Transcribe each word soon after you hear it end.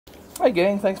Hi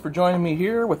gang, thanks for joining me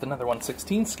here with another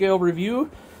 1/16 scale review.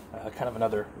 Kind of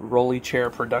another rolly chair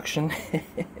production.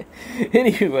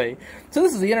 Anyway, so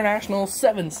this is the International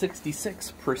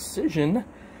 766 Precision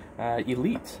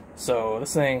Elite. So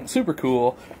this thing, super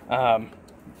cool.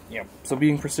 So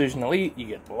being Precision Elite, you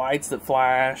get lights that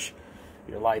flash,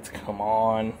 your lights come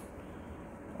on,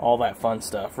 all that fun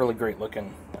stuff. Really great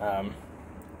looking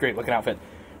outfit.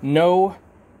 No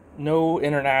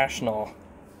International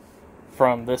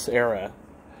from this era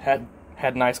had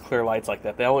nice clear lights like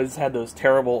that. They always had those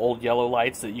terrible old yellow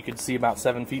lights that you could see about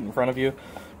 7 feet in front of you.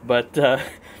 But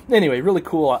anyway, really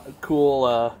cool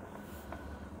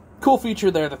feature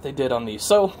there that they did on these.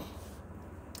 So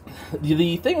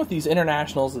the thing with these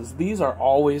Internationals is these are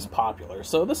always popular.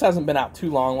 So this hasn't been out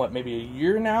too long, what, maybe a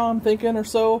year now, I'm thinking, or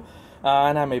so.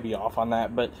 And I may be off on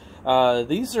that, but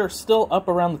these are still up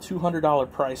around the $200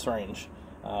 price range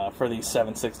for these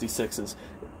 766s.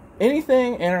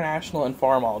 Anything International and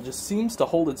Farmall just seems to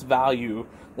hold its value,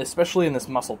 especially in this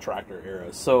muscle tractor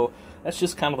era. So that's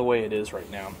just kind of the way it is right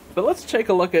now. But let's take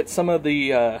a look at some of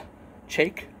the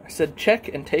check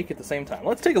and take at the same time.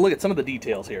 Let's take a look at some of the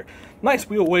details here. Nice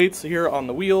wheel weights here on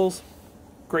the wheels.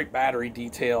 Great battery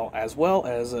detail, as well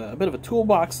as a bit of a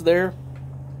toolbox there.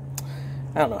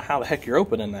 I don't know how the heck you're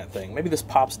opening that thing. Maybe this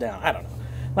pops down. I don't know.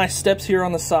 Nice steps here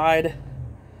on the side.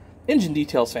 Engine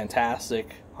detail's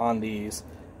fantastic on these.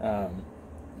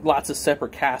 Lots of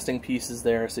separate casting pieces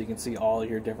there, so you can see all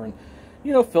your different,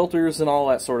 filters and all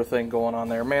that sort of thing going on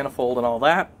there. Manifold and all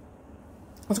that.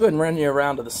 Let's go ahead and run you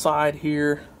around to the side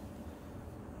here.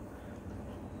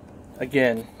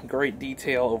 Again, great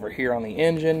detail over here on the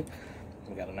engine.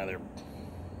 We got another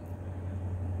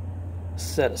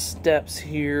set of steps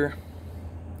here.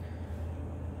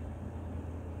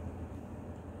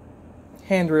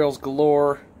 Handrails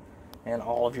galore, and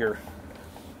all of your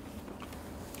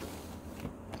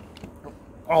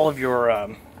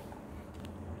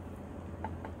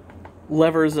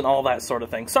levers and all that sort of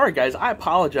thing. Sorry guys, I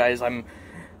apologize. I'm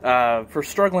for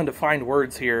struggling to find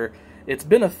words here. It's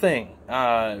been a thing.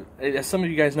 As some of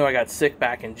you guys know, I got sick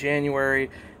back in January,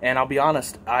 and I'll be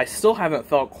honest, I still haven't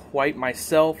felt quite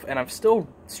myself, and I'm still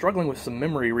struggling with some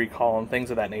memory recall and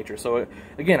things of that nature. So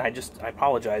again, I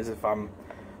apologize if I'm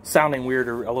sounding weird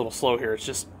or a little slow here. It's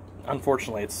just,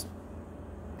 unfortunately,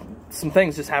 some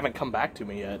things just haven't come back to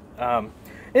me yet.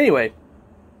 Anyway,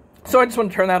 so I just want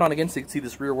to turn that on again so you can see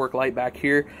this rear work light back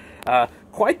here.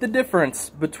 Quite the difference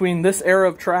between this era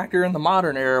of tractor and the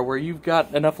modern era, where you've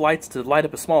got enough lights to light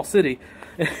up a small city,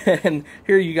 and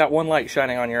here you got one light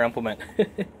shining on your implement.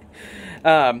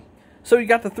 So you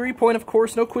got the 3-point, of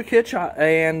course, no quick hitch,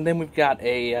 and then we've got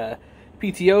a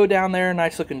PTO down there,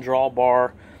 nice looking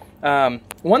drawbar.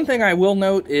 One thing I will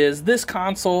note is this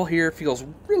console here feels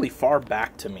really far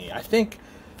back to me.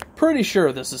 Pretty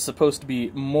sure this is supposed to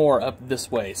be more up this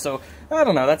way. So I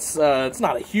don't know. That's it's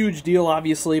not a huge deal,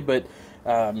 obviously, but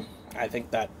I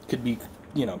think that could be,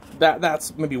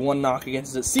 that's maybe one knock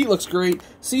against it. Seat looks great.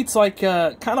 Seat's like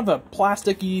kind of a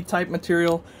plasticky type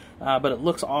material, but it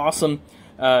looks awesome.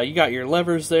 You got your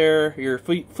levers there, your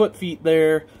foot feet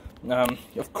there.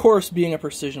 Of course, being a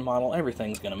precision model,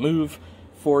 everything's going to move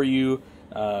for you,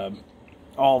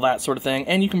 all that sort of thing.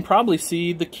 And you can probably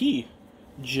see the key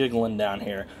jiggling down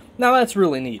here. Now that's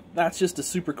really neat. That's just a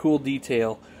super cool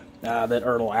detail that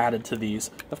Ertl added to these.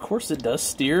 Of course it does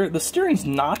steer. The steering's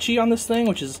notchy on this thing,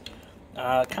 which is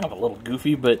kind of a little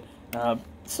goofy, but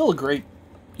still a great,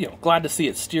 glad to see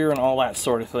it steer and all that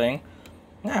sort of thing.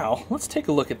 Now, let's take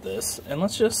a look at this, and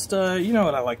let's just, you know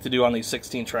what I like to do on these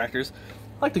 16 tractors?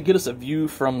 I like to get us a view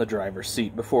from the driver's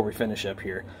seat before we finish up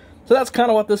here. So that's kind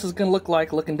of what this is going to look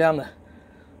like, looking down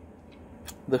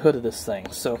the hood of this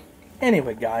thing. So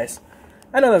anyway, guys,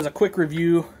 I know that was a quick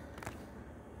review.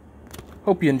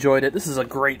 Hope you enjoyed it. This is a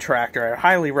great tractor. I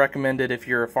highly recommend it if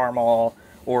you're a Farmall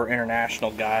or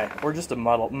International guy, or just a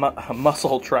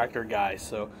muscle tractor guy.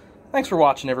 So thanks for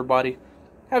watching, everybody.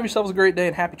 Have yourselves a great day,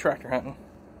 and happy tractor hunting.